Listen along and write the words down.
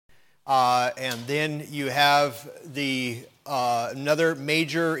and then you have the another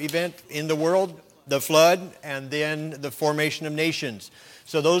major event in the world, the flood, and then the formation of nations.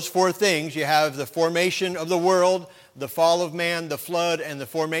 So those four things, you have the formation of the world, the fall of man, the flood, and the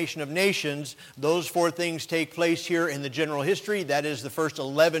formation of nations. Those four things take place here in the general history. That is the first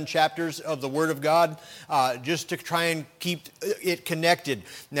 11 chapters of the Word of God, just to try and keep it connected.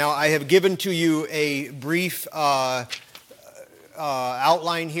 Now, I have given to you a brief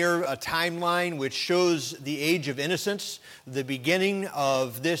outline here, a timeline which shows the age of innocence, the beginning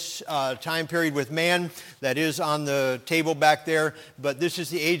of this time period with man. That is on the table back there. But this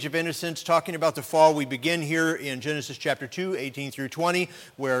is the age of innocence, talking about the fall. We begin here in Genesis chapter 2, 18 through 20,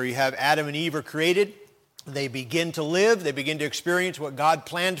 where you have Adam and Eve are created. They begin to live. They begin to experience what God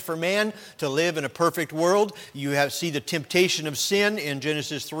planned for man, to live in a perfect world. You see the temptation of sin in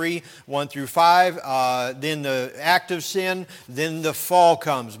Genesis 3, 1 through 5. Then the act of sin. Then the fall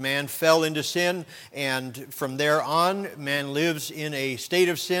comes. Man fell into sin. And from there on, man lives in a state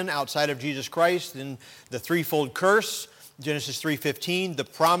of sin outside of Jesus Christ. Then the threefold curse. Genesis 3:15, the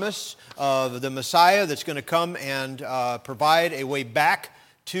promise of the Messiah that's going to come and provide a way back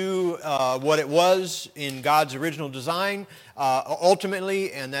to what it was in God's original design,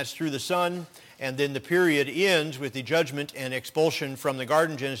 ultimately, and that's through the Son. And then the period ends with the judgment and expulsion from the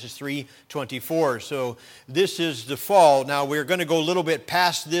garden, Genesis 3:24. So this is the fall. Now we're going to go a little bit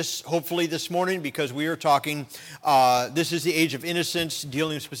past this, hopefully this morning, because we are talking, this is the age of innocence,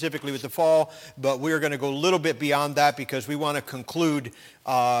 dealing specifically with the fall, but we're going to go a little bit beyond that because we want to conclude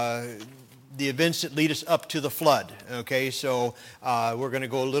the events that lead us up to the flood. Okay, so we're going to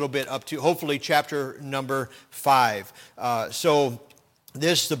go a little bit up to, hopefully, chapter number 5.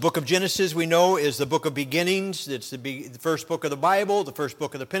 The book of Genesis, we know, is the book of beginnings. It's the first book of the Bible, the first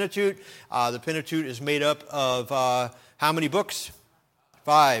book of the Pentateuch. The Pentateuch is made up of how many books?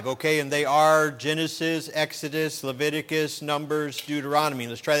 5, okay, and they are Genesis, Exodus, Leviticus, Numbers, Deuteronomy.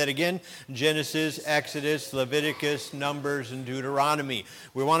 Let's try that again. Genesis, Exodus, Leviticus, Numbers, and Deuteronomy.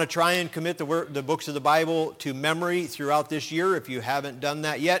 We want to try and commit the books of the Bible to memory throughout this year. If you haven't done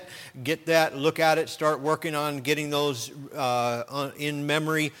that yet, get that, look at it, start working on getting those in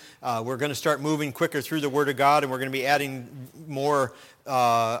memory. We're going to start moving quicker through the Word of God, and we're going to be adding more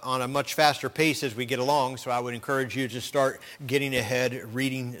on a much faster pace as we get along, so I would encourage you to start getting ahead,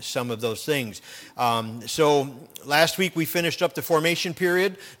 reading some of those things. So last week we finished up the formation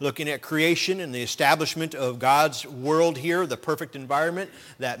period, looking at creation and the establishment of God's world here, the perfect environment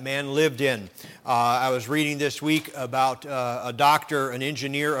that man lived in. I was reading this week about a doctor, an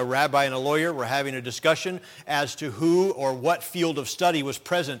engineer, a rabbi, and a lawyer were having a discussion as to who or what field of study was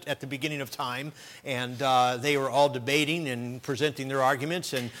present at the beginning of time, and they were all debating and presenting their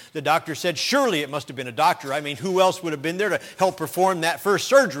arguments, and the doctor said, surely it must have been a doctor. I mean, who else would have been there to help perform that first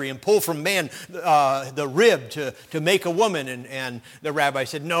surgery and pull from man the rib to make a woman? And the rabbi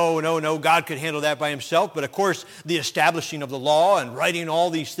said, no, God could handle that by himself. But of course, the establishing of the law and writing all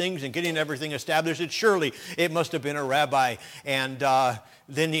these things and getting everything established, surely it must have been a rabbi. And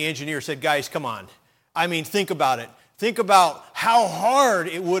then the engineer said, guys, come on. I mean, think about it. Think about how hard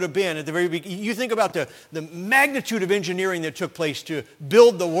it would have been at the very beginning. You think about the magnitude of engineering that took place to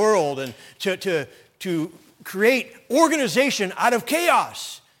build the world and to create organization out of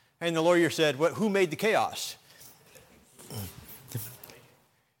chaos. And the lawyer said, who made the chaos?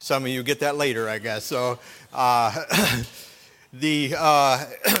 Some of you get that later, I guess. So the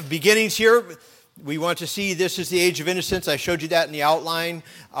beginnings here, we want to see this is the age of innocence. I showed you that in the outline.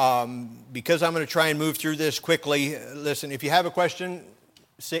 Because I'm going to try and move through this quickly, listen, if you have a question,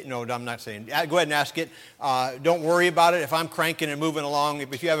 no, I'm not saying. Go ahead and ask it. Don't worry about it. If I'm cranking and moving along,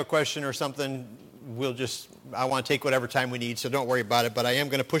 if you have a question or something, I want to take whatever time we need, so don't worry about it. But I am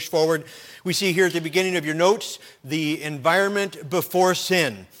going to push forward. We see here at the beginning of your notes, the environment before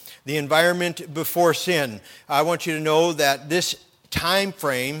sin. The environment before sin. I want you to know that this time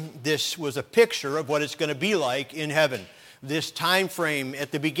frame, this was a picture of what it's going to be like in heaven. This time frame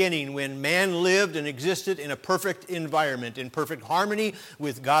at the beginning when man lived and existed in a perfect environment, in perfect harmony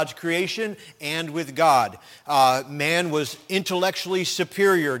with God's creation and with God. Man was intellectually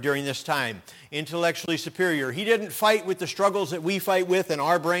superior during this time. Intellectually superior. He didn't fight with the struggles that we fight with in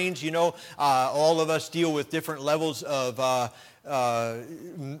our brains. You know, all of us deal with different levels of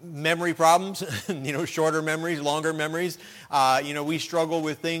memory problems, shorter memories, longer memories. We struggle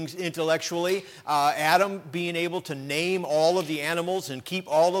with things intellectually. Adam being able to name all of the animals and keep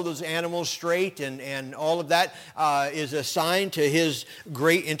all of those animals straight and all of that is a sign to his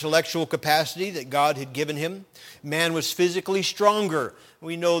great intellectual capacity that God had given him. Man was physically stronger.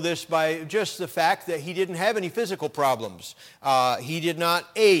 We know this by just the fact that he didn't have any physical problems. He did not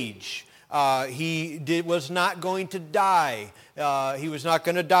age. Was not going to die. He was not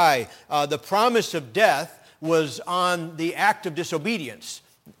going to die. The promise of death was on the act of disobedience.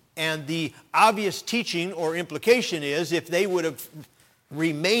 And the obvious teaching or implication is if they would have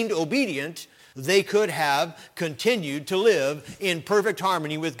remained obedient, they could have continued to live in perfect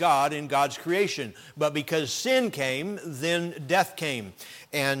harmony with God in God's creation. But because sin came, then death came.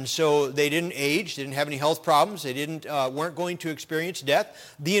 And so they didn't age, they didn't have any health problems, they weren't going to experience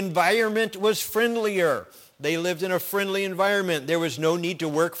death. The environment was friendlier. They lived in a friendly environment. There was no need to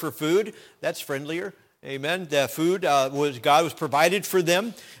work for food. That's friendlier. Amen. The food God was provided for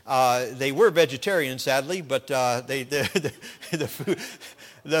them. They were vegetarian, sadly, but the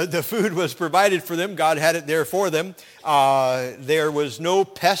food was provided for them. God had it there for them. There was no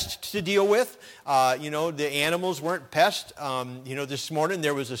pest to deal with. The animals weren't pests. This morning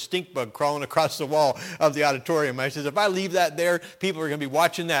there was a stink bug crawling across the wall of the auditorium. I said, if I leave that there, people are going to be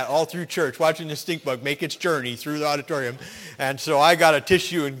watching that all through church, watching the stink bug make its journey through the auditorium. And so I got a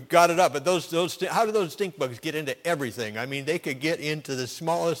tissue and got it up. But how do those stink bugs get into everything? I mean, they could get into the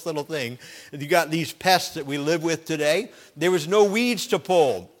smallest little thing. You got these pests that we live with today. There was no weeds to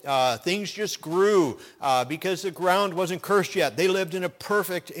pull. Things just grew because the ground wasn't cursed yet. They lived in a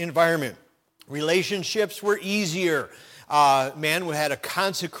perfect environment. Relationships were easier. Man had a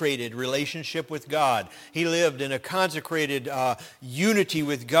consecrated relationship with God. He lived in a consecrated unity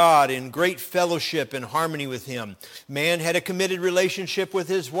with God, in great fellowship and harmony with Him. Man had a committed relationship with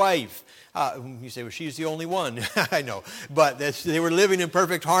his wife. You say, well, she's the only one. I know. But they were living in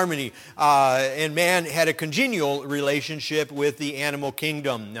perfect harmony. And man had a congenial relationship with the animal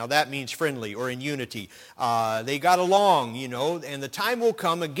kingdom. Now that means friendly or in unity. They got along, and the time will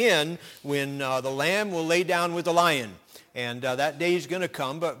come again when the lamb will lay down with the lion. And that day is going to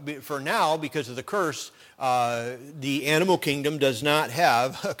come. But for now, because of the curse, the animal kingdom does not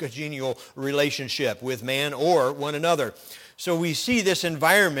have a congenial relationship with man or one another. So we see this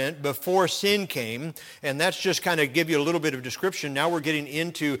environment before sin came, and that's just kind of give you a little bit of description. Now we're getting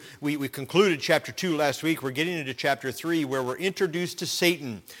into, we concluded chapter 2 last week. We're getting into chapter 3 where we're introduced to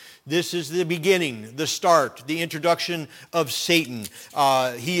Satan. This is the beginning, the start, the introduction of Satan.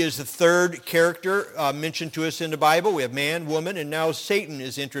 He is the third character mentioned to us in the Bible. We have man, woman, and now Satan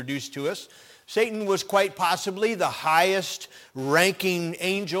is introduced to us. Satan was quite possibly the highest ranking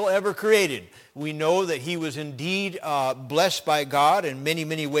angel ever created. We know that he was indeed blessed by God in many,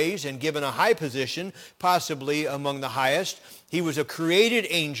 many ways and given a high position, possibly among the highest. He was a created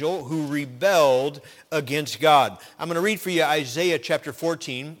angel who rebelled against God. I'm going to read for you Isaiah chapter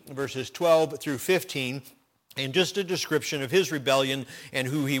 14, verses 12 through 15, and just a description of his rebellion and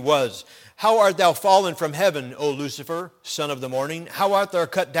who he was. How art thou fallen from heaven, O Lucifer, son of the morning? How art thou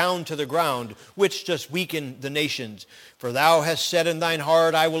cut down to the ground, which dost weaken the nations? For thou hast said in thine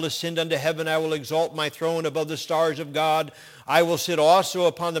heart, I will ascend unto heaven, I will exalt my throne above the stars of God. I will sit also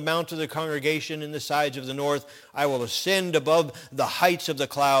upon the mount of the congregation in the sides of the north. I will ascend above the heights of the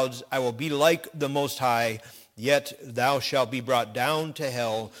clouds. I will be like the Most High. Yet thou shalt be brought down to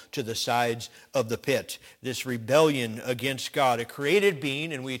hell, to the sides of the pit. This rebellion against God, a created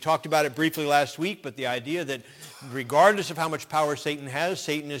being, and we talked about it briefly last week, but the idea that regardless of how much power Satan has,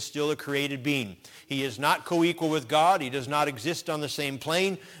 Satan is still a created being. He is not co-equal with God. He does not exist on the same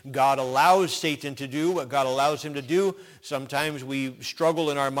plane. God allows Satan to do what God allows him to do. Sometimes we struggle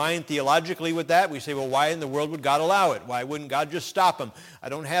in our mind theologically with that. We say, well, why in the world would God allow it? Why wouldn't God just stop him? I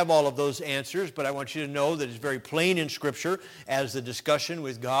don't have all of those answers, but I want you to know that it's very plain in Scripture, as the discussion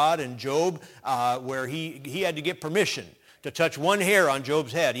with God and Job, where he had to get permission to touch one hair on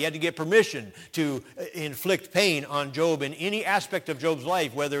Job's head. He had to get permission to inflict pain on Job in any aspect of Job's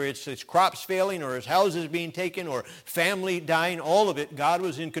life, whether it's his crops failing or his houses being taken or family dying, all of it. God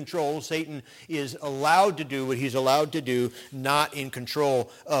was in control. Satan is allowed to do what he's allowed to do, not in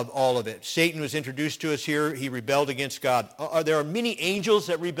control of all of it. Satan was introduced to us here. He rebelled against God. There are many angels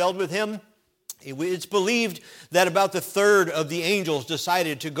that rebelled with him. It's believed that about the third of the angels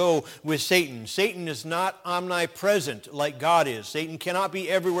decided to go with Satan. Satan is not omnipresent like God is. Satan cannot be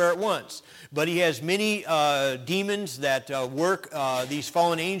everywhere at once. But he has many demons that work, these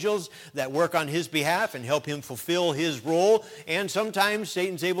fallen angels that work on his behalf and help him fulfill his role. And sometimes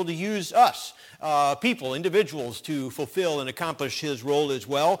Satan's able to use us, people, individuals, to fulfill and accomplish his role as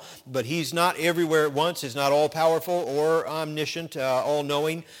well. But he's not everywhere at once. He's not all-powerful or omniscient,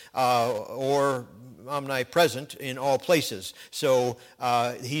 all-knowing, or omnipresent in all places. So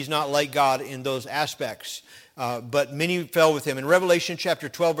he's not like God in those aspects. but many fell with him. In Revelation chapter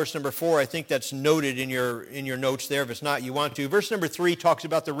 12, verse number 4, I think that's noted in your notes there. If it's not, you want to. Verse number 3 talks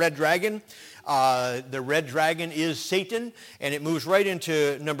about the red dragon. The red dragon is Satan, and it moves right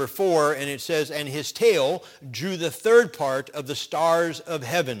into number 4, and it says, and his tail drew the third part of the stars of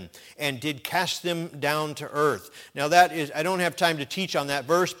heaven, and did cast them down to earth. Now that is, I don't have time to teach on that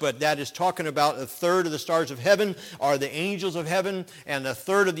verse, but that is talking about a third of the stars of heaven are the angels of heaven, and a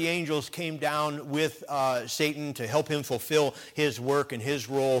third of the angels came down with Satan to help him fulfill his work and his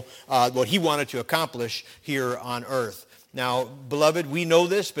role, what he wanted to accomplish here on earth. Now, beloved, we know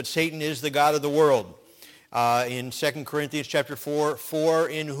this, but Satan is the god of the world. In 2 Corinthians chapter 4, for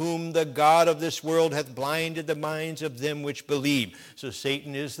in whom the god of this world hath blinded the minds of them which believe. So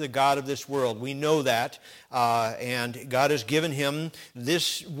Satan is the god of this world. We know that, and God has given him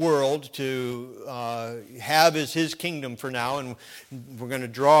this world to have as his kingdom for now, and we're going to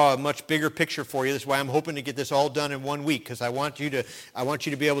draw a much bigger picture for you. That's why I'm hoping to get this all done in 1 week, because I want you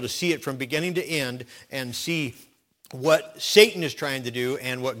to be able to see it from beginning to end and see what Satan is trying to do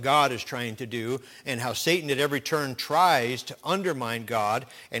and what God is trying to do, and how Satan at every turn tries to undermine God,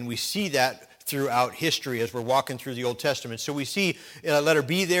 and we see that throughout history as we're walking through the Old Testament. So we see, letter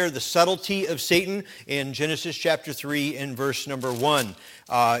B there, the subtlety of Satan in Genesis chapter 3 and verse number 1.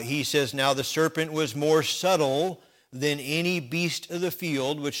 He says, now the serpent was more subtle than any beast of the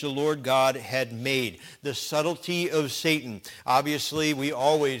field which the Lord God had made. The subtlety of Satan. Obviously, we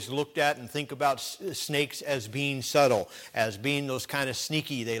always looked at and think about snakes as being subtle, as being those kind of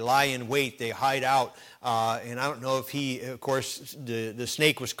sneaky. They lie in wait, they hide out. And I don't know if of course, the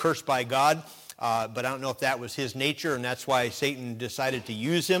snake was cursed by God, but I don't know if that was his nature, and that's why Satan decided to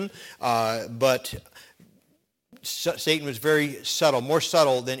use him. But Satan was very subtle, more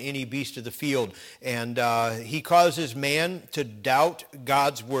subtle than any beast of the field. And he causes man to doubt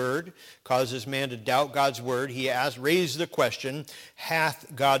God's word, He raised the question, hath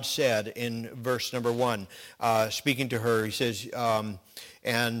God said, in verse number 1. Speaking to her, he says,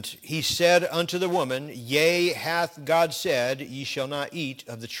 and he said unto the woman, yea, hath God said, ye shall not eat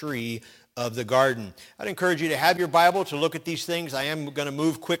of the tree of the garden. I'd encourage you to have your Bible to look at these things. I am going to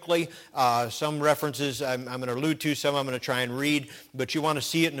move quickly. Some references I'm going to allude to, some I'm going to try and read, but you want to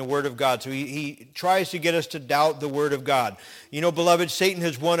see it in the Word of God. So he tries to get us to doubt the Word of God. You know, beloved, Satan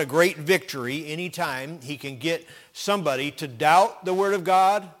has won a great victory anytime he can get somebody to doubt the Word of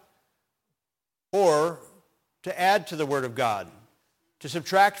God or to add to the Word of God, to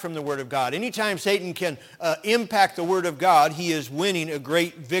subtract from the Word of God. Anytime Satan can impact the Word of God, he is winning a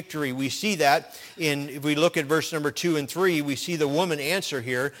great victory. We see that if we look at verse number 2 and 3, we see the woman answer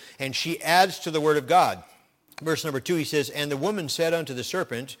here, and she adds to the Word of God. Verse number 2, he says, and the woman said unto the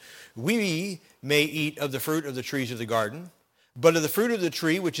serpent, we may eat of the fruit of the trees of the garden, but of the fruit of the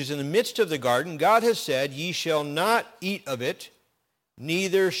tree which is in the midst of the garden, God has said, ye shall not eat of it,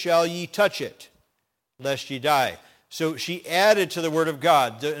 neither shall ye touch it, lest ye die. So she added to the Word of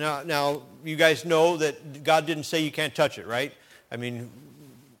God. Now, you guys know that God didn't say you can't touch it, right? I mean,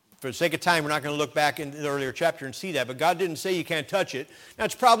 for the sake of time, we're not going to look back in the earlier chapter and see that, but God didn't say you can't touch it. Now,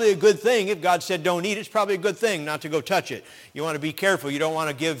 it's probably a good thing. If God said don't eat it, it's probably a good thing not to go touch it. You want to be careful. You don't want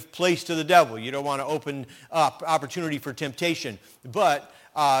to give place to the devil. You don't want to open up opportunity for temptation. But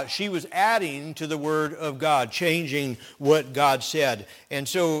she was adding to the Word of God, changing what God said. And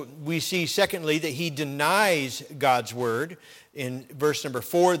so we see, secondly, that he denies God's Word in verse number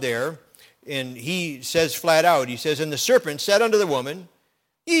 4 there. And he says flat out, he says, and the serpent said unto the woman,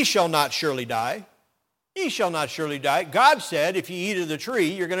 ye shall not surely die. Ye shall not surely die. God said, if you eat of the tree,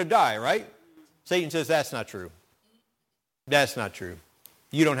 you're going to die, right? Satan says, that's not true. That's not true.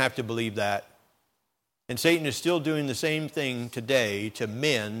 You don't have to believe that. And Satan is still doing the same thing today to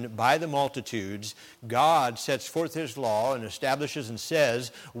men by the multitudes. God sets forth his law and establishes and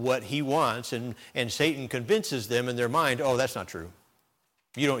says what he wants, and Satan convinces them in their mind, oh, that's not true.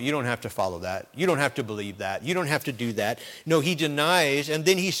 You don't have to follow that. You don't have to believe that. You don't have to do that. No, he denies, and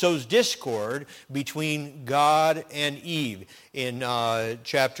then he sows discord between God and Eve. In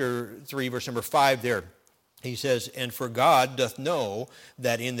chapter 3, verse number 5 there, he says, and for God doth know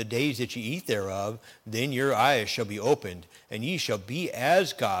that in the days that ye eat thereof, then your eyes shall be opened, and ye shall be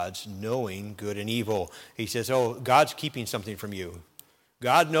as gods, knowing good and evil. He says, oh, God's keeping something from you.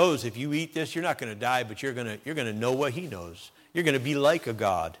 God knows if you eat this, you're not going to die, but you're going to know what he knows. You're going to be like a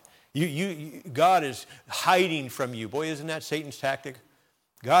God. God is hiding from you. Boy, isn't that Satan's tactic?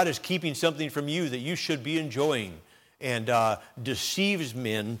 God is keeping something from you that you should be enjoying. and deceives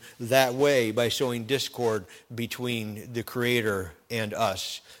men that way by sowing discord between the Creator and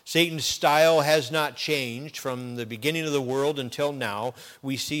us. Satan's style has not changed from the beginning of the world until now.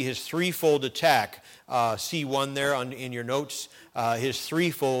 We see his threefold attack. C1 there in your notes, his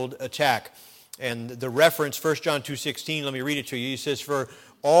threefold attack. And the reference, 1 John 2:16, let me read it to you. He says, "For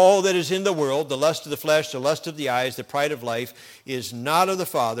all that is in the world, the lust of the flesh, the lust of the eyes, the pride of life, is not of the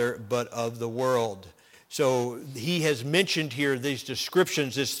Father, but of the world." So he has mentioned here these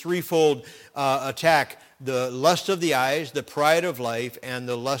descriptions, this threefold attack, the lust of the eyes, the pride of life, and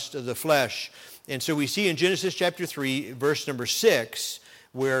the lust of the flesh. And so we see in Genesis chapter 3, verse number 6,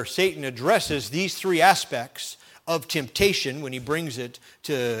 where Satan addresses these three aspects of temptation when he brings it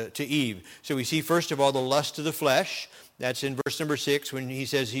to Eve. So we see, first of all, the lust of the flesh. That's in verse number 6 when he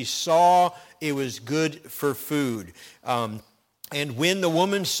says he saw it was good for food. And when the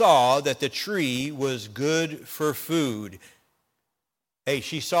woman saw that the tree was good for food,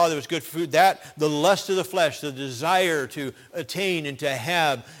 she saw that it was good for food. That, the lust of the flesh, the desire to attain and to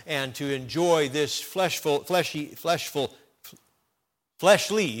have and to enjoy this fleshly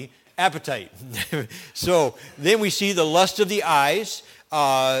appetite. So then we see the lust of the eyes.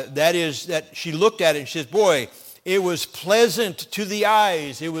 That is that she looked at it and she says, boy, it was pleasant to the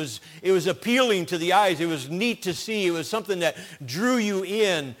eyes. It was appealing to the eyes. It was neat to see. It was something that drew you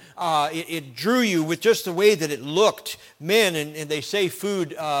in. It drew you with just the way that it looked. Men, and they say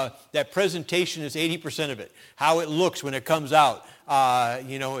food, that presentation is 80% of it. How it looks when it comes out.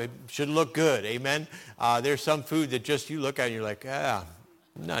 It should look good. Amen? There's some food that just you look at and you're like,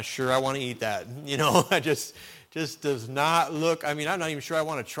 I'm not sure I want to eat that. I just does not look, I'm not even sure I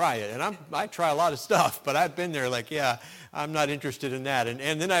want to try it. And I try a lot of stuff, but I've been there like, I'm not interested in that.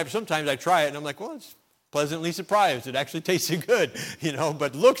 And then sometimes I try it and I'm like, well, it's pleasantly surprised. It actually tasted good,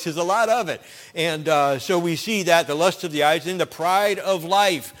 but looks is a lot of it. And so we see that, the lust of the eyes, and the pride of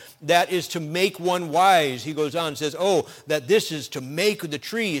life, that is to make one wise. He goes on and says, that this is to make the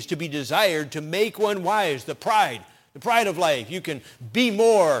tree, is to be desired, to make one wise, the pride. The pride of life. You can be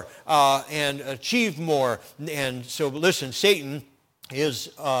more and achieve more. And so listen, Satan is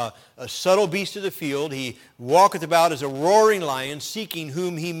a subtle beast of the field. He walketh about as a roaring lion, seeking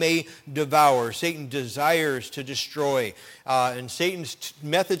whom he may devour. Satan desires to destroy. And Satan's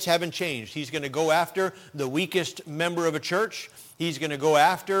methods haven't changed. He's going to go after the weakest member of a church. He's going to go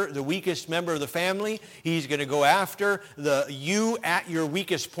after the weakest member of the family. He's going to go after you at your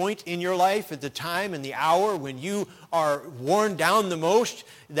weakest point in your life, at the time and the hour when you are worn down the most.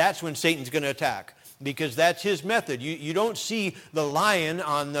 That's when Satan's going to attack, because that's his method. You don't see the lion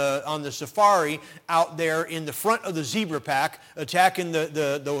on the safari out there in the front of the zebra pack attacking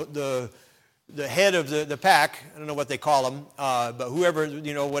the head of the pack. I don't know what they call them, but whoever,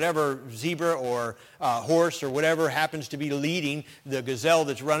 whatever zebra or horse or whatever happens to be leading the gazelle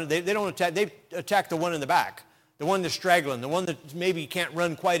that's running, they don't attack. They attack the one in the back, the one that's straggling, the one that maybe can't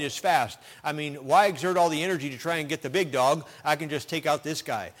run quite as fast. Why exert all the energy to try and get the big dog? I can just take out this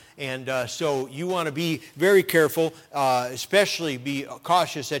guy. And so you want to be very careful, especially be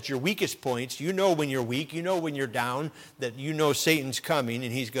cautious at your weakest points. You know when you're weak, you know when you're down, that you know Satan's coming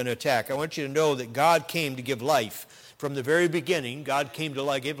and he's going to attack. I want you to know that God came to give life. From the very beginning, God came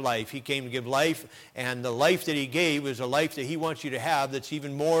to give life. He came to give life, and the life that he gave is a life that he wants you to have that's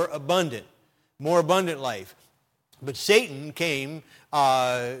even more abundant life. But Satan came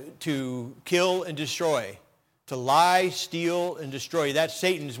to kill and destroy, to lie, steal, and destroy. That's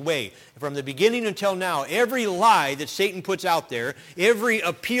Satan's way. From the beginning until now, every lie that Satan puts out there, every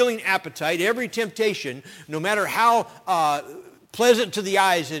appealing appetite, every temptation, no matter how pleasant to the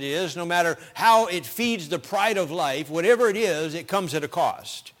eyes it is, no matter how it feeds the pride of life, whatever it is, it comes at a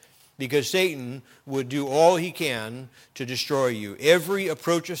cost. Because Satan would do all he can to destroy you. Every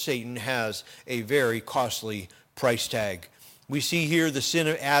approach of Satan has a very costly price tag. We see here the sin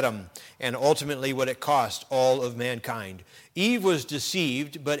of Adam and ultimately what it cost all of mankind. Eve was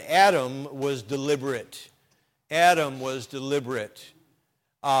deceived, but Adam was deliberate. Adam was deliberate.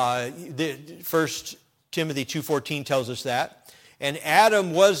 1 Timothy 2:14 tells us that. And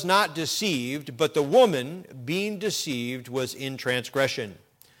Adam was not deceived, but the woman, being deceived, was in transgression.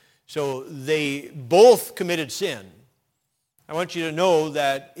 So they both committed sin. I want you to know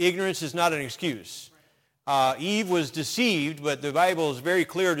that ignorance is not an excuse. Eve was deceived, but the Bible is very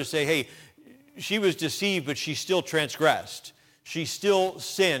clear to say, hey, she was deceived, but she still transgressed. She still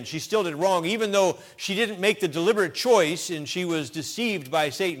sinned. She still did wrong. Even though she didn't make the deliberate choice and she was deceived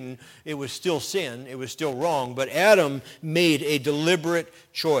by Satan, it was still sin. It was still wrong. But Adam made a deliberate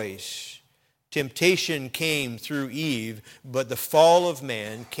choice. Temptation came through Eve, but the fall of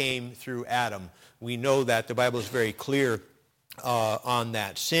man came through Adam. We know that. The Bible is very clear on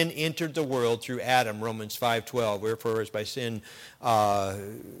that. Sin entered the world through Adam, Romans 5:12. Wherefore, as by sin, my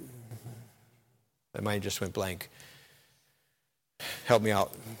mind just went blank. Help me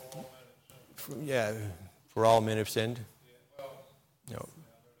out. Yeah, for all men have sinned. No,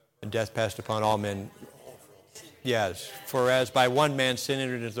 and death passed upon all men. Yes, for as by one man sin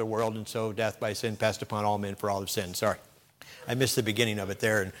entered into the world, and so death by sin passed upon all men, for all have sinned. Sorry, I missed the beginning of it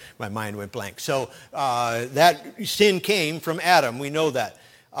there, and my mind went blank. So that sin came from Adam. We know that.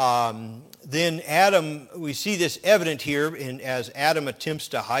 Then Adam, we see this evident here as Adam attempts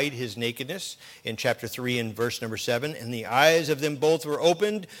to hide his nakedness in chapter 3 and verse number 7. And the eyes of them both were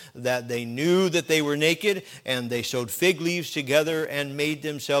opened, that they knew that they were naked, and they sewed fig leaves together and made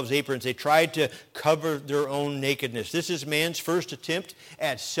themselves aprons. They tried to cover their own nakedness. This is man's first attempt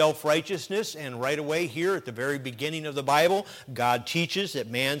at self-righteousness. And right away here at the very beginning of the Bible, God teaches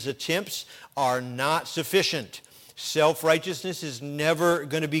that man's attempts are not sufficient. Self-righteousness is never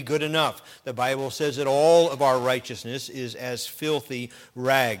going to be good enough. The Bible says that all of our righteousness is as filthy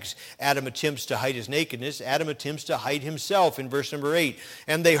rags. Adam attempts to hide his nakedness. Adam attempts to hide himself in verse number 8.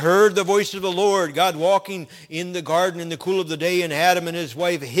 And they heard the voice of the Lord, God walking in the garden in the cool of the day, and Adam and his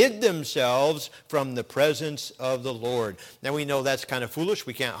wife hid themselves from the presence of the Lord. Now we know that's kind of foolish.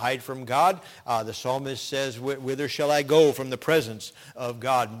 We can't hide from God. The psalmist says, whither shall I go from the presence of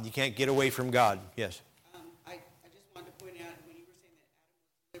God? You can't get away from God. Yes.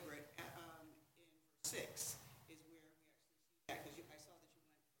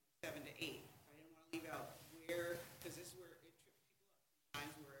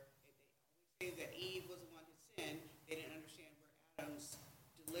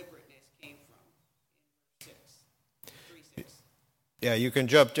 Yeah, you can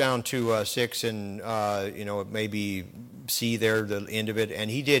jump down to 6 and, maybe see there the end of it.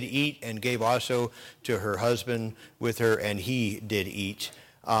 And he did eat and gave also to her husband with her, and he did eat.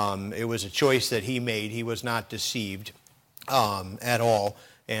 It was a choice that he made. He was not deceived at all.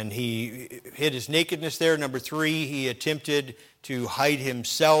 And he hid his nakedness there. Number 3, he attempted to hide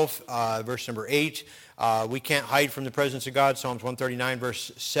himself. Verse number 8. We can't hide from the presence of God, Psalms 139,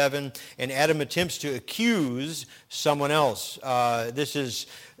 verse 7. And Adam attempts to accuse someone else. This is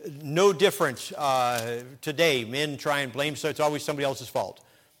no different today. Men try and blame, so it's always somebody else's fault.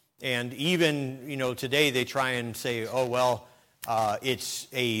 And even, today they try and say, oh, well, it's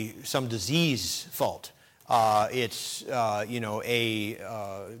some disease fault. It's,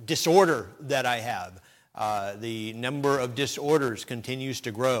 a disorder that I have. The number of disorders continues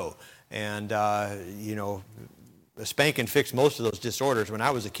to grow. And, a spanking fixed most of those disorders when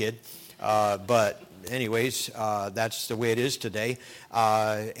I was a kid. But anyways, that's the way it is today.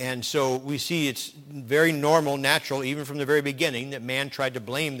 And so we see it's very normal, natural, even from the very beginning, that man tried to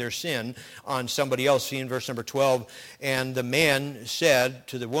blame their sin on somebody else. See in verse number 12, and the man said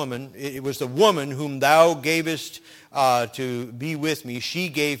to the woman, it was the woman whom thou gavest to be with me. She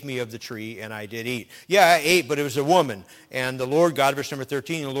gave me of the tree, and I did eat. Yeah, I ate, but it was a woman. And the Lord God, verse number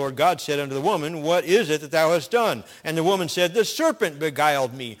 13, the Lord God said unto the woman, what is it that thou hast done? And the woman said, the serpent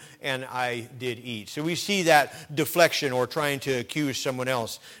beguiled me, and I did eat. So we see that deflection or trying to accuse someone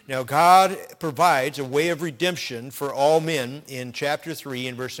else. Now, God provides a way of redemption for all men in chapter 3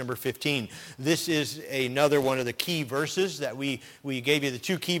 and verse number 15. This is another one of the key verses that we gave you. The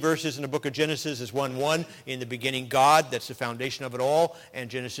 2 key verses in the book of Genesis is 1:1, in the beginning God, that's the foundation of it all, and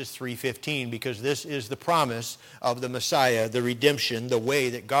Genesis 3:15, because this is the promise of the Messiah, the redemption, the way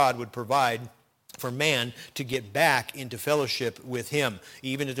that God would provide for man to get back into fellowship with him.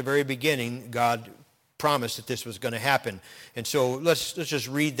 Even at the very beginning, God promised that this was going to happen. And so let's just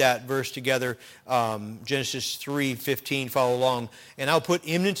read that verse together. Genesis 3:15, follow along. And I'll put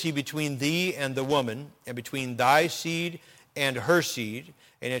enmity between thee and the woman, and between thy seed and her seed,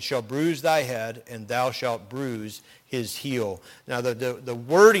 and it shall bruise thy head, and thou shalt bruise his heel. Now the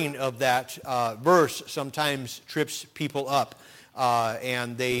wording of that verse sometimes trips people up.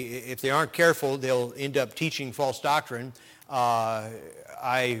 And if they aren't careful, they'll end up teaching false doctrine.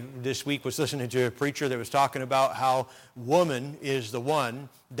 I this week was listening to a preacher that was talking about how woman is the one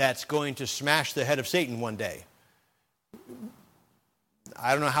that's going to smash the head of Satan one day.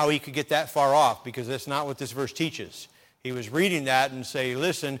 I don't know how he could get that far off, because that's not what this verse teaches. He was reading that and say,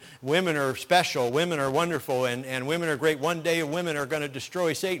 listen, women are special, women are wonderful, and women are great. One day women are going to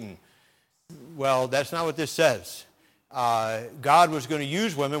destroy Satan. Well, that's not what this says. God was going to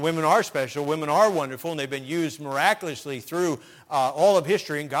use women. Women are special. Women are wonderful, and they've been used miraculously through all of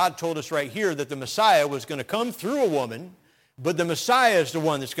history. And God told us right here that the Messiah was going to come through a woman, But the Messiah is the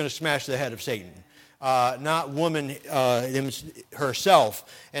one that's going to smash the head of Satan, not woman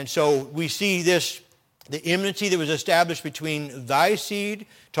herself. And so we see this, the enmity that was established between thy seed,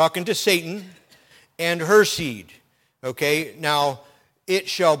 talking to Satan, and her seed. Okay, now it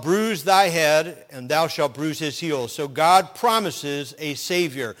shall bruise thy head, and thou shalt bruise his heel. So God promises a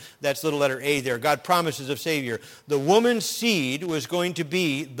Savior. That's little letter A there. God promises a Savior. The woman's seed was going to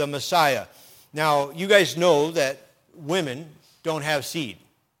be the Messiah. Now, you guys know that women don't have seed,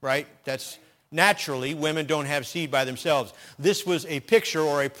 right? That's naturally, women don't have seed by themselves. This was a picture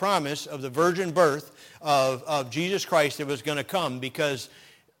or a promise of the virgin birth of Jesus Christ that was going to come, because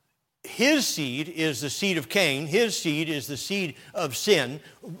his seed is the seed of Cain. His seed is the seed of sin.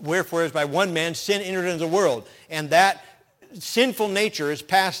 Wherefore, as by one man sin entered into the world. And that sinful nature is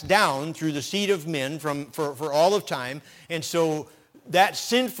passed down through the seed of men for all of time. And so that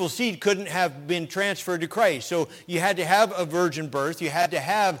sinful seed couldn't have been transferred to Christ. So you had to have a virgin birth. You had to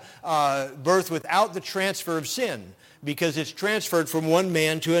have birth without the transfer of sin, because it's transferred from one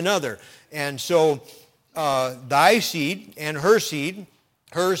man to another. And so thy seed and her seed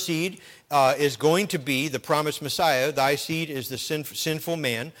is going to be the promised Messiah. Thy seed is the sinful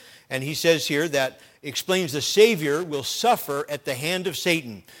man. And he says here that explains the Savior will suffer at the hand of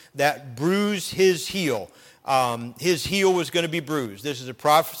Satan, that bruise his heel. His heel was going to be bruised. This is a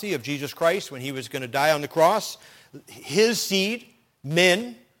prophecy of Jesus Christ when he was going to die on the cross. His seed,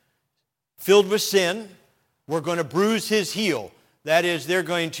 men filled with sin, were going to bruise his heel. That is, they're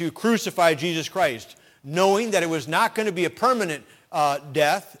going to crucify Jesus Christ, knowing that it was not going to be a permanent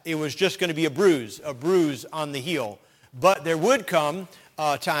death. It was just going to be a bruise on the heel. But there would come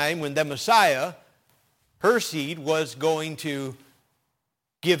a time when the Messiah, her seed, was going to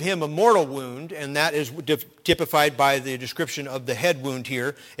give him a mortal wound, and that is typified by the description of the head wound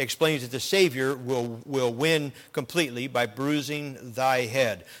here. Explains that the Savior will win completely by bruising thy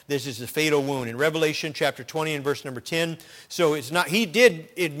head. This is the fatal wound. In Revelation chapter 20 and verse number 10, so it's not, he did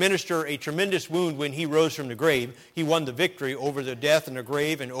administer a tremendous wound when he rose from the grave. He won the victory over the death and the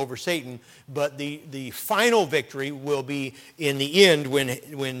grave and over Satan, but the final victory will be in the end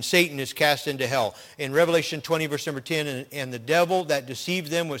when Satan is cast into hell. In Revelation 20 verse number 10, and the devil that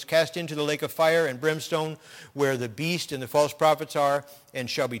deceived them was cast into the lake of fire and brimstone, where the beast and the false prophets are, and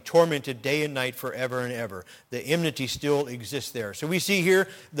shall be tormented day and night forever and ever. The enmity still exists there. So we see here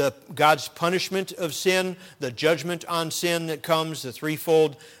God's punishment of sin, the judgment on sin that comes, the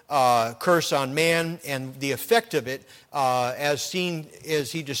threefold curse on man, and the effect of it as seen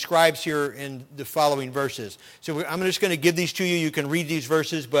as he describes here in the following verses. So I'm just going to give these to you. You can read these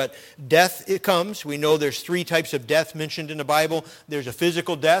verses, but death, it comes. We know there's three types of death mentioned in the Bible. There's a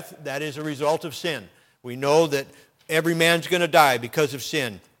physical death. That is a result of sin. We know that every man's going to die because of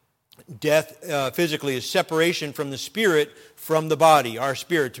sin. Death physically is separation from the spirit from the body, our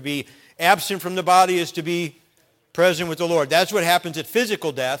spirit. To be absent from the body is to be present with the Lord. That's what happens at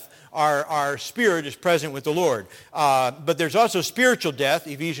physical death. Our spirit is present with the Lord. But there's also spiritual death,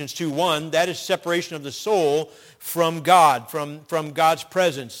 Ephesians 2:1. That is separation of the soul from God, from God's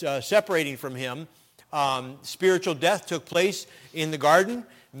presence, separating from him. Spiritual death took place in the garden.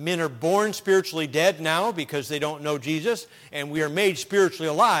 Men are born spiritually dead now because they don't know Jesus, and we are made spiritually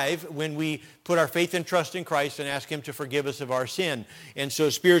alive when we put our faith and trust in Christ and ask him to forgive us of our sin. And so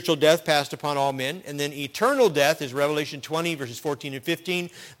spiritual death passed upon all men. And then eternal death is Revelation 20, verses 14 and 15.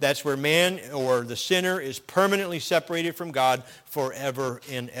 That's where man or the sinner is permanently separated from God forever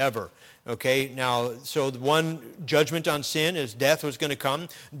and ever. Okay, now, so the one judgment on sin is death was going to come.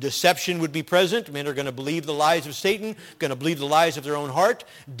 Deception would be present. Men are going to believe the lies of Satan, going to believe the lies of their own heart.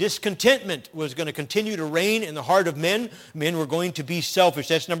 Discontentment was going to continue to reign in the heart of men. Men were going to be selfish.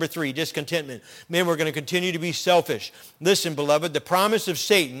 That's number 3, discontentment. Men were going to continue to be selfish. Listen, beloved, the promise of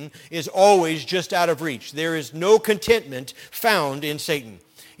Satan is always just out of reach. There is no contentment found in Satan.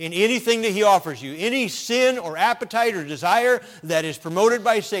 In anything that he offers you, any sin or appetite or desire that is promoted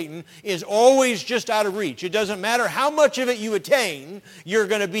by Satan is always just out of reach. It doesn't matter how much of it you attain, you're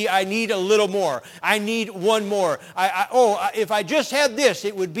going to be, I need a little more. I need one more. If I just had this,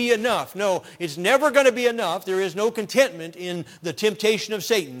 it would be enough. No, it's never going to be enough. There is no contentment in the temptation of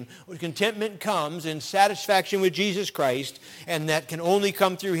Satan. Contentment comes in satisfaction with Jesus Christ, and that can only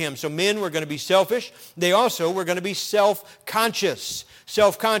come through him. So men were going to be selfish. They also were going to be self-conscious.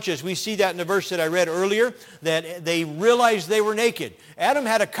 Self-conscious. self-conscious. We see that in the verse that I read earlier, that they realized they were naked. Adam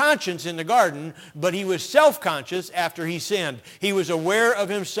had a conscience in the garden, but he was self-conscious after he sinned. He was aware of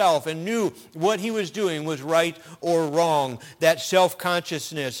himself and knew what he was doing was right or wrong. That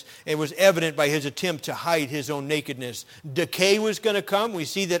self-consciousness, it was evident by his attempt to hide his own nakedness. Decay was going to come. We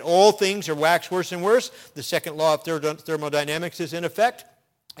see that all things are waxed worse and worse. The second law of thermodynamics is in effect.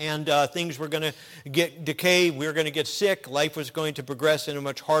 And things were going to get decay. We were going to get sick. Life was going to progress in a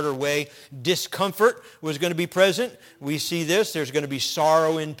much harder way. Discomfort was going to be present. We see this. There's going to be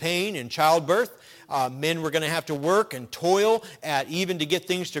sorrow and pain in childbirth. Men were going to have to work and toil even to get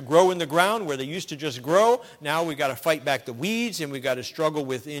things to grow in the ground where they used to just grow. Now we've got to fight back the weeds, and we've got to struggle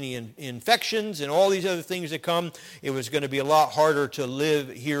with any infections and all these other things that come. It was going to be a lot harder to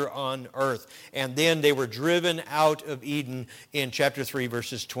live here on earth. And then they were driven out of Eden in chapter 3,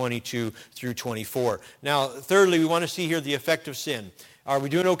 verses 22 through 24. Now, thirdly, we want to see here the effect of sin. Are we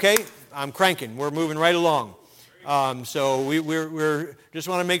doing okay? I'm cranking. We're moving right along. So we're just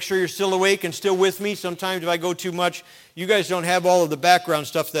want to make sure you're still awake and still with me. Sometimes if I go too much, you guys don't have all of the background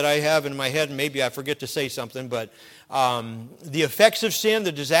stuff that I have in my head, and maybe I forget to say something. But the effects of sin,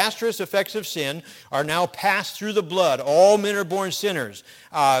 the disastrous effects of sin, are now passed through the blood. All men are born sinners.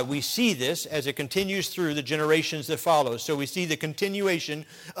 We see this as it continues through the generations that follow. So we see the continuation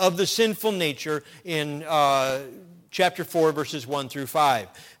of the sinful nature in chapter 4, verses 1 through 5.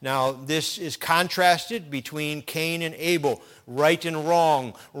 Now, this is contrasted between Cain and Abel, right and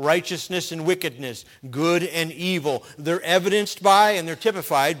wrong, righteousness and wickedness, good and evil. They're evidenced by and they're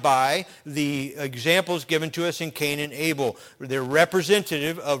typified by the examples given to us in Cain and Abel. They're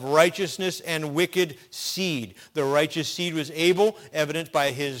representative of righteousness and wicked seed. The righteous seed was Abel, evidenced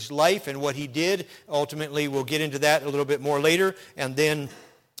by his life and what he did. Ultimately, we'll get into that a little bit more later. And then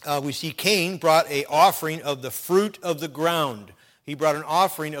we see Cain brought an offering of the fruit of the ground. He brought an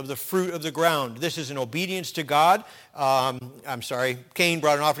offering of the fruit of the ground. This is in obedience to God. Cain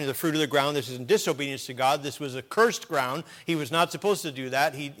brought an offering of the fruit of the ground. This is in disobedience to God. This was a cursed ground. He was not supposed to do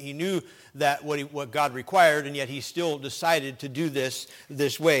that. He knew that what God required, and yet he still decided to do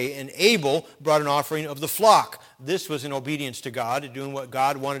this way. And Abel brought an offering of the flock. This was in obedience to God, doing what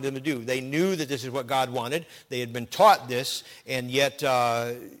God wanted them to do. They knew that this is what God wanted. They had been taught this, and yet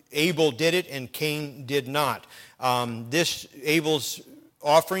Abel did it and Cain did not. Abel's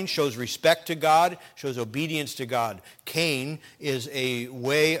offering shows respect to God, shows obedience to God. Cain is a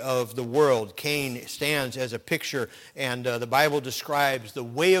way of the world. Cain stands as a picture, and the Bible describes the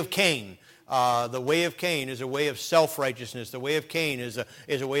way of Cain. The way of Cain is a way of self-righteousness. The way of Cain is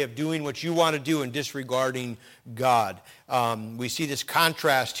a way of doing what you want to do and disregarding God. We see this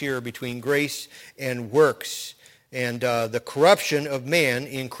contrast here between grace and works. And the corruption of man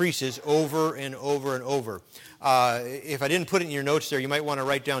increases over and over and over. If I didn't put it in your notes there, you might want to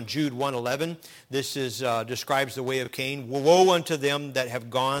write down Jude 1:11. This describes the way of Cain. Woe unto them that have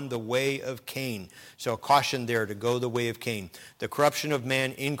gone the way of Cain. So a caution there to go the way of Cain. The corruption of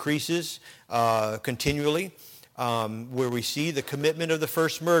man increases continually, where we see the commitment of the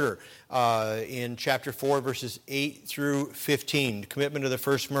first murder in chapter 4, verses 8 through 15. Commitment of the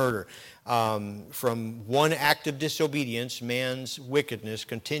first murder. From one act of disobedience, man's wickedness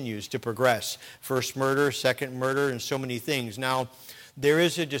continues to progress. First murder, second murder, and so many things. Now, there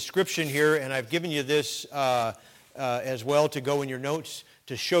is a description here, and I've given you this as well to go in your notes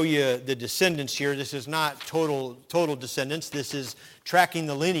to show you the descendants here. This is not total descendants. This is tracking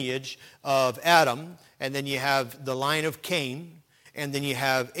the lineage of Adam, and then you have the line of Cain, and then you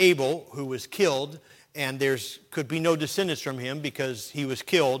have Abel, who was killed, and could be no descendants from him because he was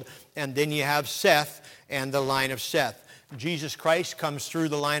killed. And then you have Seth and the line of Seth. Jesus Christ comes through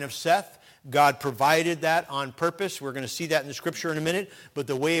the line of Seth. God provided that on purpose. We're going to see that in the scripture in a minute. But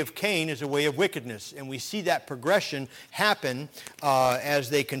the way of Cain is a way of wickedness. And we see that progression happen as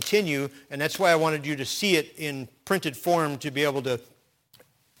they continue. And that's why I wanted you to see it in printed form to be able to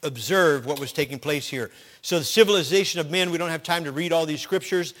observe what was taking place here. So the civilization of men, we don't have time to read all these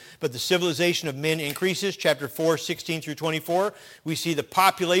scriptures, but the civilization of men increases. Chapter 4, 16 through 24. We see the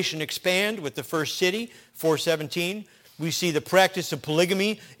population expand with the first city, 4:17. We see the practice of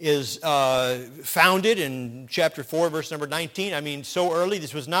polygamy is founded in chapter 4, verse number 19. I mean, so early.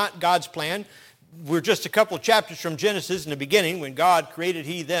 This was not God's plan. We're just a couple of chapters from Genesis in the beginning when God created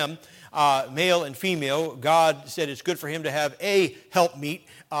he, them, male and female. God said it's good for him to have a helpmeet.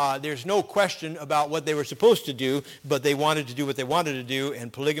 There's no question about what they were supposed to do, but they wanted to do what they wanted to do,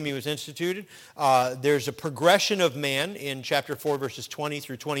 and polygamy was instituted. There's a progression of man in chapter 4, verses 20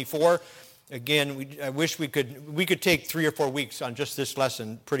 through 24. Again, I wish we could take 3 or 4 weeks on just this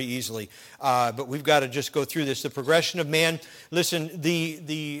lesson pretty easily, but we've got to just go through this. The progression of man. Listen,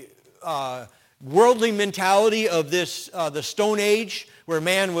 the worldly mentality of this, the Stone Age, where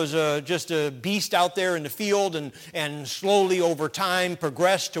man was just a beast out there in the field and slowly over time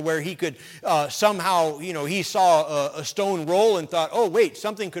progressed to where he could somehow, he saw a stone roll and thought, oh, wait,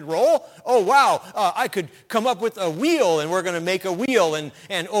 something could roll? Oh, wow, I could come up with a wheel, and we're going to make a wheel.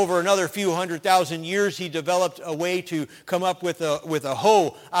 And over another few 100,000 years, he developed a way to come up with a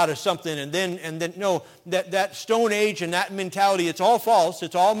hoe out of something. And then no, that Stone Age and that mentality, it's all false.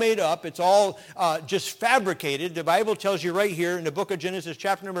 It's all made up. It's all just fabricated. The Bible tells you right here in the book of Genesis,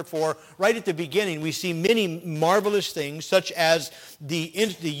 chapter number 4, right at the beginning, we see many marvelous things, such as the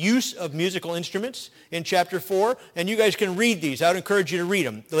use of musical instruments in chapter 4. And you guys can read these. I would encourage you to read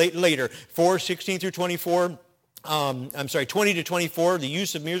them later. 4:16 through 24. 20 to 24, the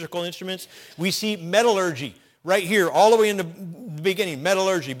use of musical instruments. We see metallurgy right here, all the way in the beginning,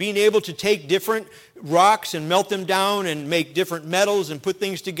 metallurgy, being able to take different rocks and melt them down and make different metals and put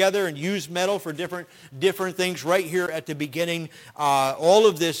things together and use metal for different things right here at the beginning. All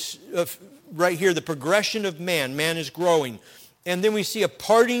of this right here, the progression of man. Man is growing. And then we see a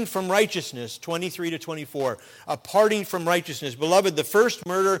parting from righteousness, 23 to 24. A parting from righteousness. Beloved, the first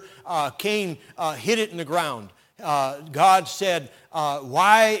murder, Cain hid it in the ground. God said,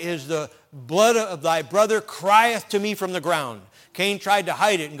 why is the blood of thy brother crieth to me from the ground? Cain tried to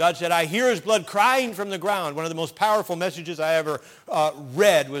hide it, and God said, I hear his blood crying from the ground. One of the most powerful messages I ever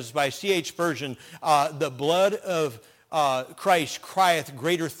read was by C.H. Spurgeon. The blood of Christ crieth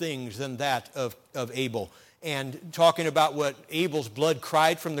greater things than that of Abel. And talking about what Abel's blood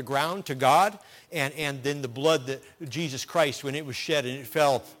cried from the ground to God, and then the blood that Jesus Christ, when it was shed and it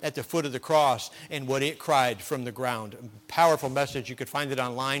fell at the foot of the cross, and what it cried from the ground. Powerful message. You could find it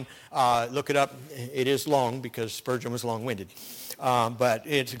online. Look it up. It is long because Spurgeon was long-winded. But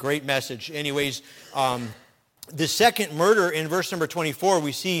it's a great message. Anyways, the second murder in verse number 24,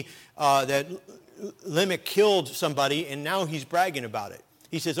 we see that Lamech killed somebody, and now he's bragging about it.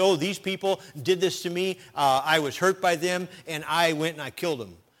 He says, oh, these people did this to me. I was hurt by them, and I went and I killed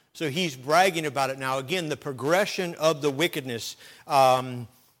them. So he's bragging about it now. Again, the progression of the wickedness.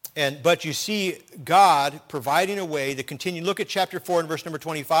 But you see God providing a way to continue. Look at chapter 4 and verse number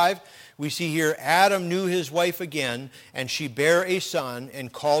 25. We see here, Adam knew his wife again, and she bare a son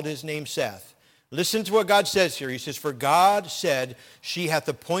and called his name Seth. Listen to what God says here. He says, for God said, she hath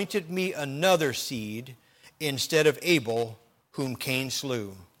appointed me another seed instead of Abel, whom Cain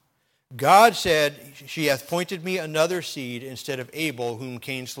slew. God said, she hath appointed me another seed instead of Abel, whom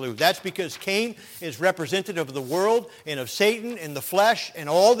Cain slew. That's because Cain is representative of the world and of Satan and the flesh and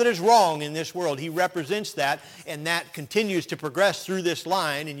all that is wrong in this world. He represents that, and that continues to progress through this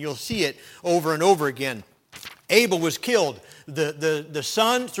line, and you'll see it over and over again. Abel was killed, the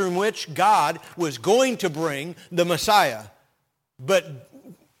son through which God was going to bring the Messiah. But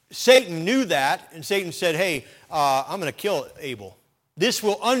Satan knew that, and Satan said, hey, I'm going to kill Abel. This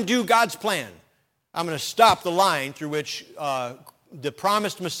will undo God's plan. I'm going to stop the line through which the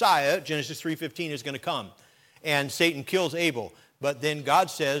promised Messiah, Genesis 3:15, is going to come. And Satan kills Abel. But then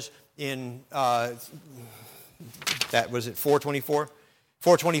God says in, that was it 4:24?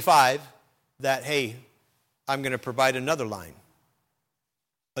 4:25, that, hey, I'm going to provide another line.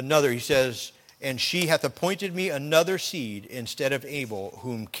 Another, he says, and she hath appointed me another seed instead of Abel,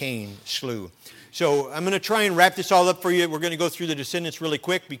 whom Cain slew. So I'm going to try and wrap this all up for you. We're going to go through the descendants really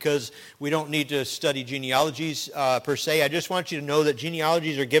quick because we don't need to study genealogies per se. I just want you to know that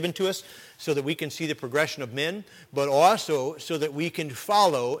genealogies are given to us so that we can see the progression of men, but also so that we can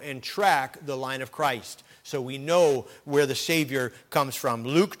follow and track the line of Christ. So we know where the Savior comes from.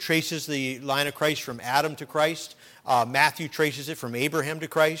 Luke traces the line of Christ from Adam to Christ. Matthew traces it from Abraham to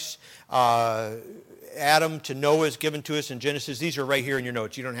Christ. Adam to Noah is given to us in Genesis. These are right here in your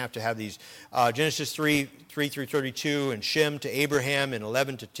notes. You don't have to have these. Genesis 3 through 32, and Shem to Abraham, and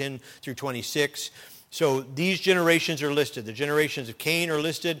 11 to 10 through 26. So these generations are listed. The generations of Cain are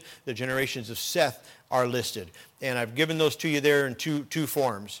listed. The generations of Seth are listed. And I've given those to you there in two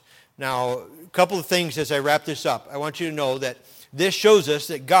forms. Now, a couple of things as I wrap this up. I want you to know that this shows us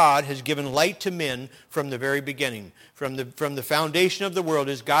that God has given light to men from the very beginning. From the foundation of the world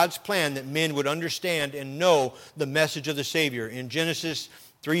is God's plan that men would understand and know the message of the Savior. In Genesis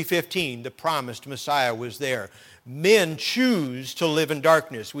 3:15, the promised Messiah was there. Men choose to live in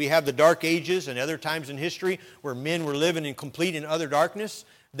darkness. We have the dark ages and other times in history where men were living in complete and utter darkness.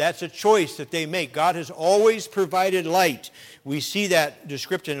 That's a choice that they make. God has always provided light. We see that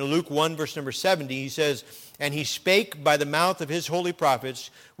description in Luke 1, verse number 70. He says, "And he spake by the mouth of his holy prophets,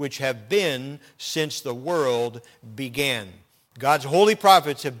 which have been since the world began." God's holy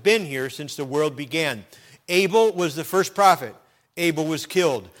prophets have been here since the world began. Abel was the first prophet. Abel was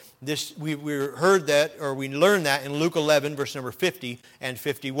killed. We heard that, or we learned that in Luke 11, verse number 50 and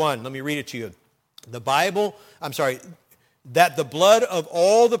 51. Let me read it to you. That the blood of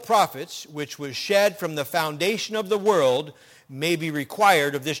all the prophets, which was shed from the foundation of the world, may be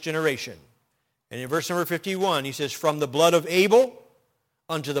required of this generation. And in verse number 51, he says, "From the blood of Abel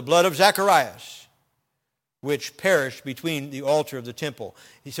unto the blood of Zacharias, which perished between the altar of the temple."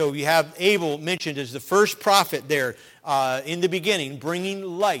 So you have Abel mentioned as the first prophet there in the beginning,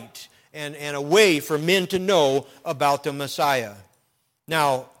 bringing light and a way for men to know about the Messiah.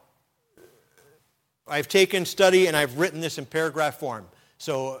 Now, I've taken study and I've written this in paragraph form.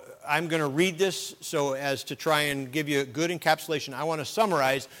 So I'm going to read this so as to try and give you a good encapsulation. I want to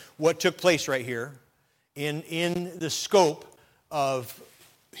summarize what took place right here in the scope of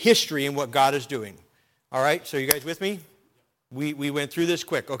history and what God is doing. All right, so you guys with me? We went through this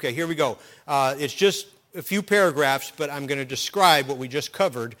quick. Okay, here we go. It's just a few paragraphs, but I'm going to describe what we just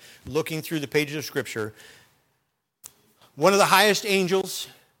covered looking through the pages of Scripture. One of the highest angels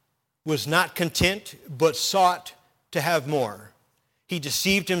was not content, but sought to have more. He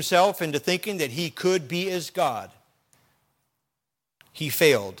deceived himself into thinking that he could be as God. He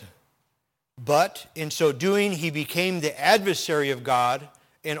failed. But in so doing, he became the adversary of God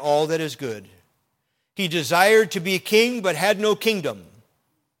in all that is good. He desired to be king, but had no kingdom.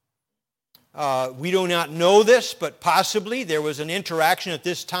 We do not know this, but possibly there was an interaction at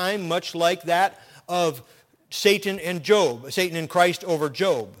this time, much like that of Satan and Christ over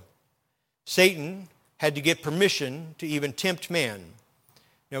Job. Satan had to get permission to even tempt man.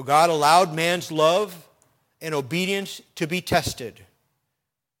 God allowed man's love and obedience to be tested.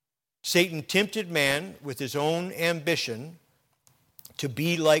 Satan tempted man with his own ambition to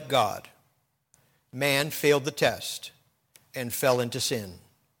be like God. Man failed the test and fell into sin.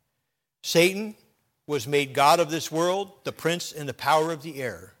 Satan was made God of this world, the prince and the power of the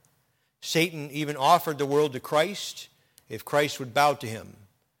air. Satan even offered the world to Christ if Christ would bow to him.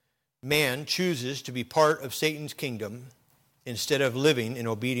 Man chooses to be part of Satan's kingdom instead of living in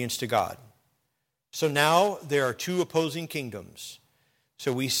obedience to God. So now there are two opposing kingdoms.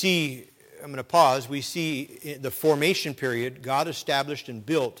 So we see, I'm going to pause, we see in the formation period, God established and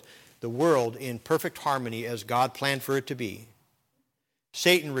built the world in perfect harmony as God planned for it to be.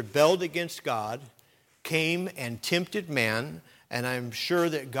 Satan rebelled against God, came and tempted man, and I'm sure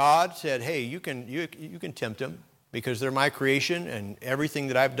that God said, hey, you can tempt them, because they're my creation and everything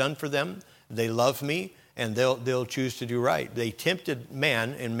that I've done for them, they love me and they'll choose to do right. They tempted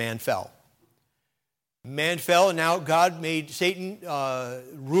man and man fell. Man fell and now God made Satan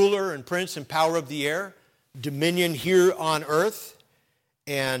ruler and prince and power of the air, dominion here on earth.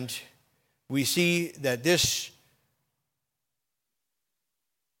 And we see that this,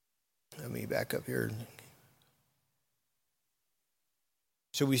 let me back up here.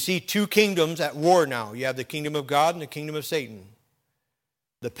 So we see two kingdoms at war now. You have the kingdom of God and the kingdom of Satan.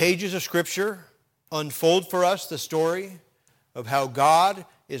 The pages of Scripture unfold for us the story of how God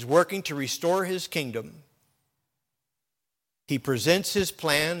is working to restore his kingdom. He presents his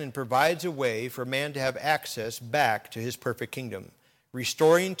plan and provides a way for man to have access back to his perfect kingdom,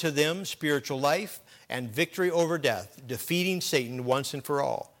 restoring to them spiritual life and victory over death, defeating Satan once and for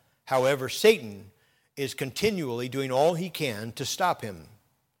all. However, Satan is continually doing all he can to stop him.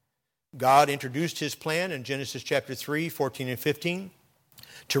 God introduced his plan in Genesis chapter 3, 14 and 15,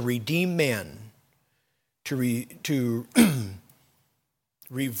 to redeem man, to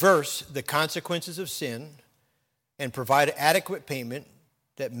reverse the consequences of sin and provide adequate payment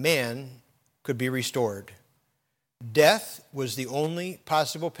that man could be restored. Death was the only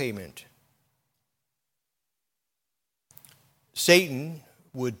possible payment. Satan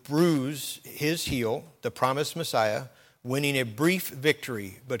would bruise his heel, the promised Messiah, winning a brief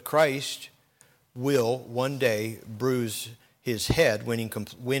victory, but Christ will one day bruise his head,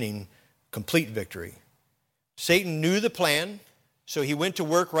 winning complete victory. Satan knew the plan, so he went to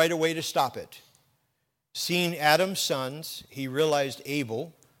work right away to stop it. Seeing Adam's sons, he realized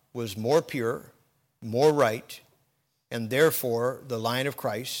Abel was more pure, more right, and therefore the line of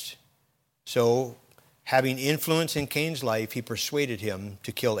Christ. So, having influence in Cain's life, he persuaded him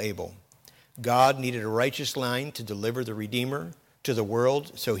to kill Abel. God needed a righteous line to deliver the Redeemer to the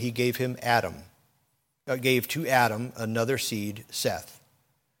world, so he gave to Adam another seed, Seth.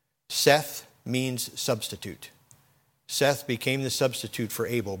 Seth means substitute. Seth became the substitute for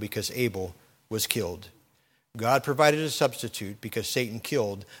Abel because Abel was killed. God provided a substitute because Satan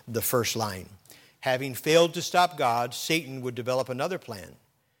killed the first line. Having failed to stop God, Satan would develop another plan.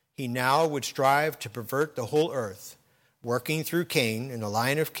 He now would strive to pervert the whole earth. Working through Cain, in the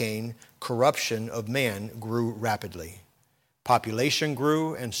line of Cain, corruption of man grew rapidly. Population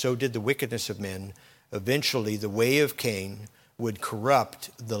grew, and so did the wickedness of men. Eventually, the way of Cain would corrupt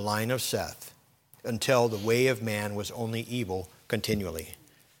the line of Seth until the way of man was only evil continually.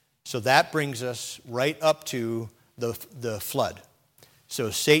 So that brings us right up to the flood.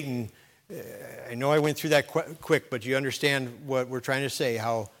 So Satan, I know I went through that quick, but you understand what we're trying to say,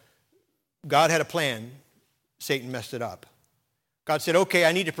 how God had a plan, Satan messed it up. God said, okay,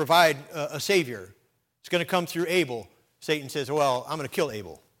 I need to provide a savior. It's going to come through Abel. Satan says, well, I'm going to kill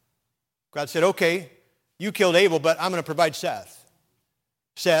Abel. God said, okay, you killed Abel, but I'm going to provide Seth.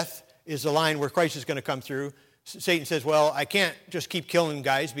 Seth is the line where Christ is going to come through. Satan says, well, I can't just keep killing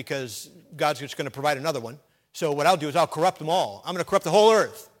guys because God's just going to provide another one. So what I'll do is I'll corrupt them all. I'm going to corrupt the whole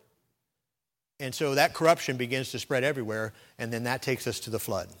earth. And so that corruption begins to spread everywhere, and then that takes us to the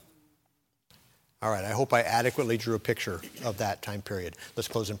flood. All right, I hope I adequately drew a picture of that time period. Let's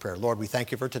close in prayer. Lord, we thank you for today.